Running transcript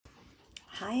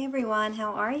Hi everyone,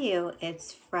 how are you?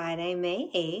 It's Friday, May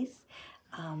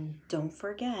 8th. Don't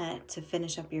forget to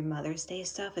finish up your Mother's Day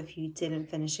stuff if you didn't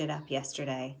finish it up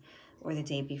yesterday or the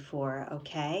day before,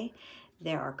 okay?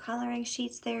 There are coloring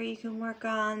sheets there you can work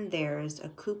on. There's a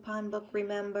coupon book,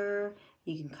 remember?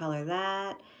 You can color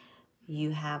that. You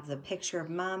have the picture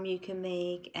of mom you can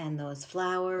make and those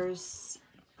flowers,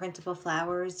 printable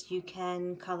flowers you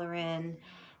can color in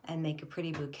and make a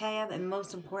pretty bouquet of. And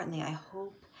most importantly, I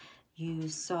hope you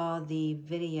saw the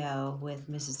video with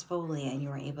Mrs. Foley and you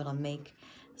were able to make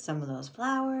some of those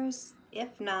flowers.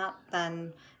 If not,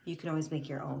 then you can always make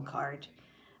your own card.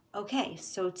 Okay,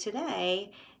 so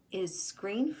today is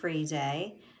screen-free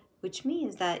day, which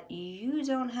means that you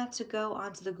don't have to go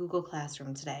onto the Google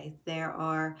Classroom today. There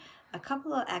are a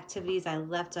couple of activities I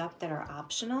left up that are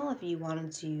optional if you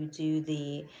wanted to do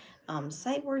the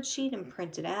sight word sheet and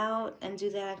print it out and do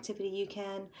that activity, you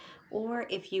can. Or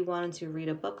if you wanted to read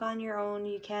a book on your own,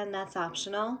 you can. That's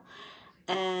optional.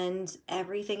 And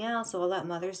everything else, all that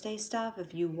Mother's Day stuff,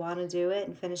 if you want to do it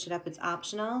and finish it up, it's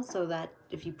optional, so that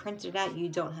if you print it out, you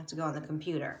don't have to go on the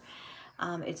computer.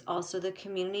 It's also the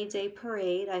Community Day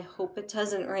Parade. I hope it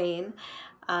doesn't rain.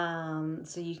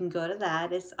 So you can go to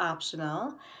that. It's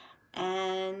optional.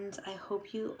 And I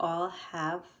hope you all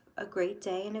have a great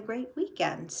day and a great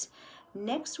weekend.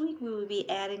 Next week, we will be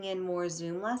adding in more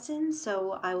Zoom lessons,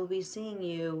 so I will be seeing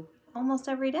you almost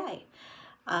every day.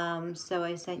 So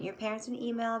I sent your parents an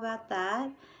email about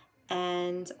that,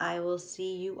 and I will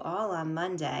see you all on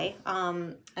Monday.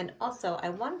 And also, I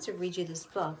wanted to read you this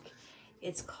book.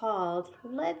 It's called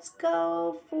Let's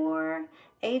Go for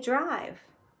a Drive.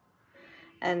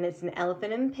 And it's an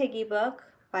Elephant and Piggy book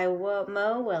by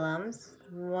Mo Willems,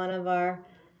 one of our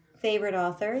favorite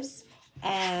authors.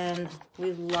 And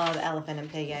we love Elephant and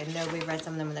Piggy. I know we've read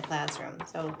some of them in the classroom.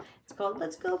 So it's called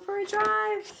Let's Go for a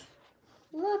Drive.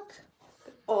 Look.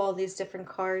 All these different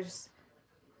cars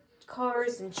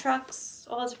and trucks,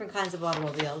 all different kinds of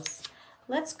automobiles.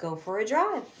 Let's go for a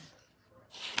drive.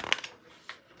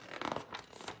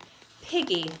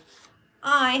 Piggy,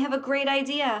 I have a great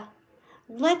idea.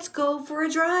 Let's go for a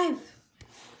drive.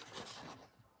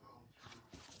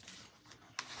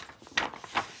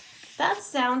 That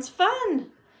sounds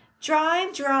fun.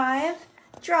 Drive, drive,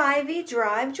 drivey,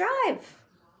 drive, drive.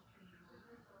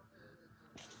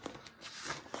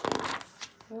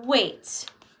 Wait,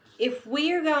 if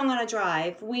we are going on a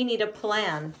drive, we need a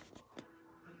plan.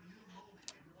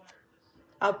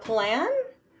 A plan?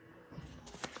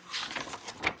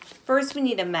 First, we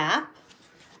need a map.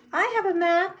 I have a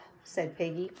map, said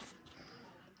Piggy.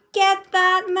 Get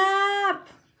that map.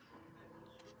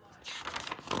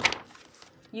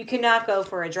 You cannot go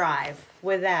for a drive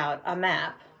without a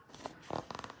map.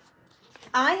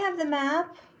 I have the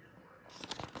map.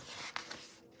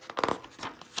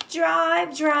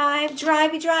 Drive, drive,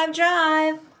 drivey, drive,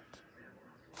 drive.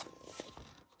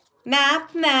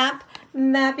 Map, map,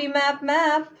 mappy, map,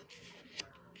 map.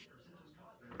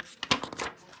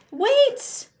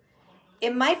 Wait!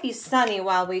 It might be sunny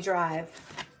while we drive.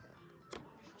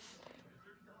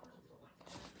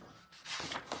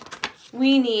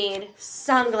 We need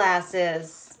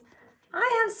sunglasses.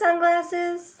 I have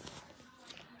sunglasses.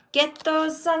 Get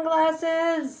those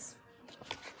sunglasses.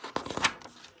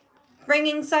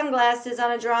 Bringing sunglasses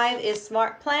on a drive is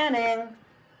smart planning.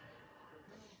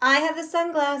 I have the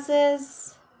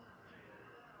sunglasses.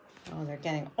 Oh, they're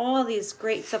getting all these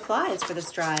great supplies for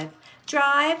this drive.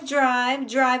 Drive, drive,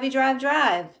 drivey, drive,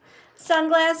 drive.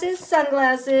 Sunglasses,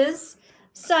 sunglasses,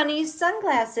 sunny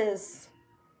sunglasses.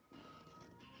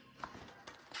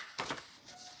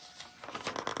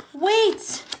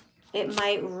 Wait, it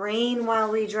might rain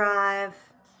while we drive.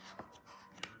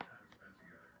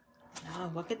 Oh,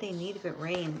 what could they need if it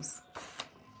rains?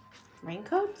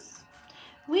 Raincoats?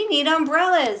 We need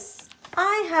umbrellas.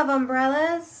 I have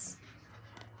umbrellas.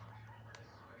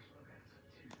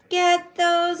 Get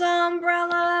those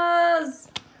umbrellas.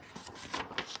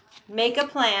 Make a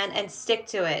plan and stick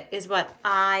to it is what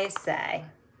I say.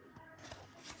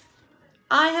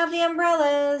 I have the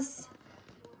umbrellas.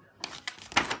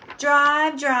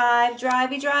 Drive, drive,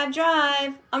 drivey, drive,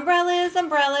 drive. Umbrellas,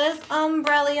 umbrellas,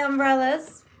 umbrella,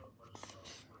 umbrellas.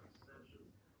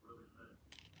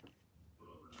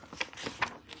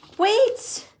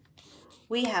 Wait,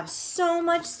 we have so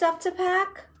much stuff to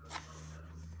pack.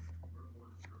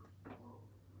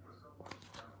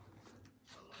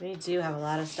 We do have a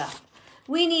lot of stuff.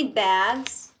 We need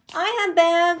bags. I have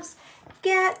bags.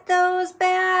 Get those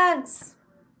bags.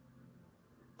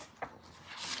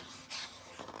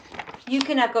 You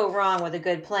cannot go wrong with a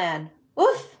good plan.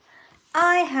 Oof,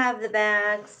 I have the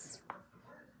bags.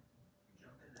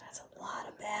 That's a lot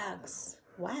of bags.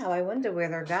 Wow, I wonder where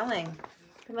they're going.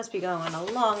 They must be going on a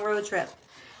long road trip.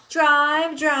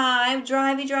 Drive, drive,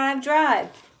 drivey, drive, drive.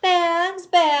 Bags,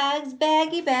 bags,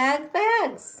 baggy bag,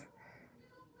 bags.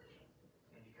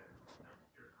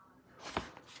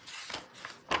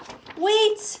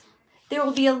 Wait! There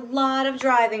will be a lot of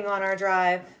driving on our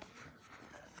drive.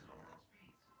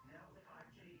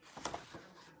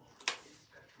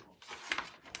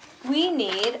 We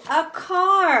need a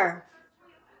car.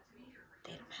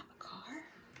 They don't have a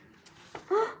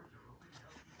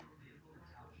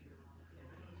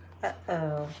car?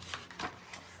 Uh-oh.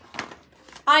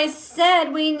 I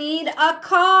said we need a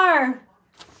car.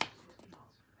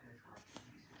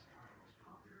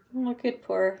 Look at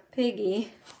poor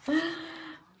Piggy.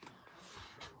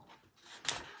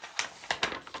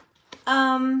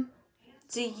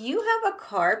 Do you have a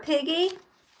car, Piggy?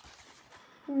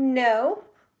 No.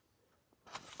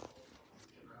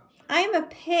 I'm a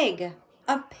pig.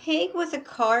 A pig with a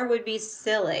car would be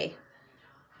silly.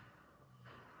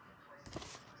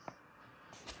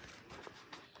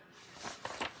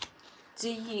 Do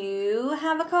you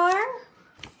have a car?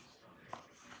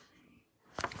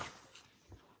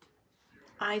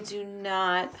 I do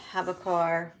not have a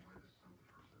car.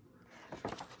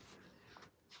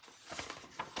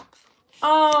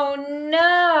 Oh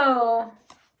no!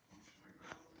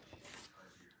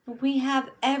 We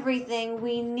have everything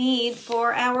we need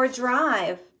for our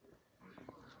drive.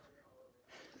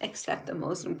 Except the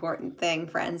most important thing,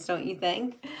 friends, don't you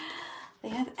think? They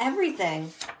have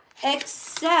everything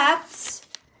except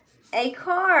a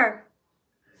car.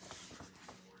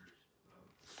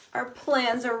 Our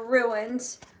plans are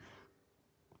ruined.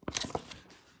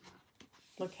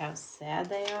 Look how sad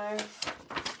they are.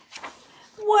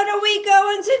 What are we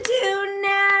going to do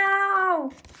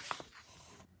now?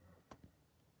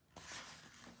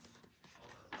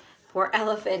 Poor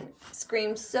elephant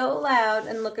screamed so loud,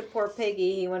 and look at poor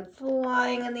Piggy. He went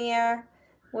flying in the air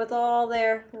with all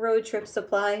their road trip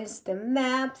supplies, the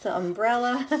map, the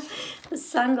umbrella, the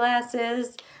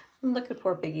sunglasses. Look at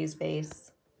poor Piggy's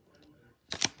face.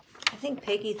 I think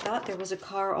Piggy thought there was a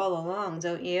car all along,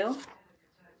 don't you?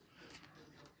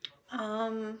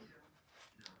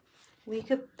 We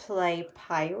could play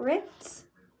pirate.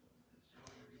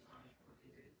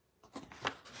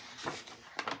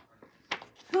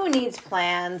 Who needs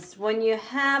plans when you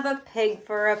have a pig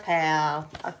for a pal?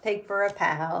 A pig for a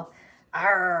pal.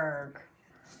 Arrgh.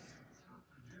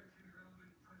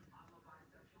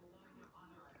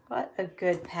 What a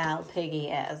good pal Piggy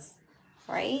is,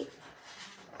 right?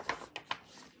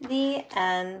 The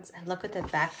end. And look at the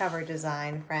back cover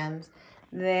design, friends.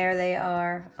 There they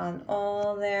are on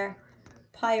all their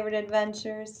pirate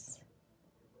adventures.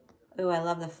 Ooh, I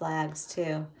love the flags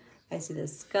too. I see the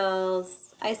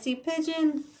skulls. I see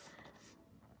pigeon.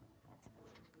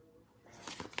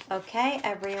 Okay,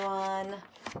 everyone.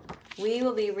 We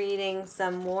will be reading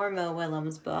some more Mo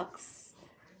Willems books.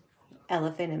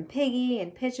 Elephant and Piggy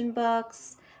and Pigeon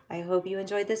books. I hope you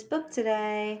enjoyed this book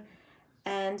today.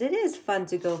 And it is fun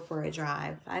to go for a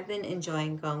drive. I've been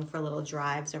enjoying going for little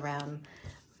drives around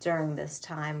during this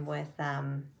time with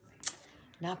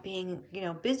not being,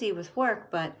 busy with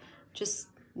work, but just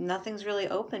nothing's really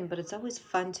open, but it's always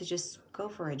fun to just go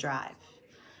for a drive.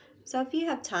 So if you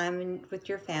have time with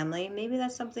your family, maybe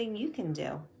that's something you can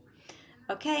do.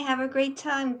 Okay, have a great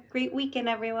time, great weekend,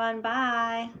 everyone.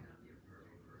 Bye.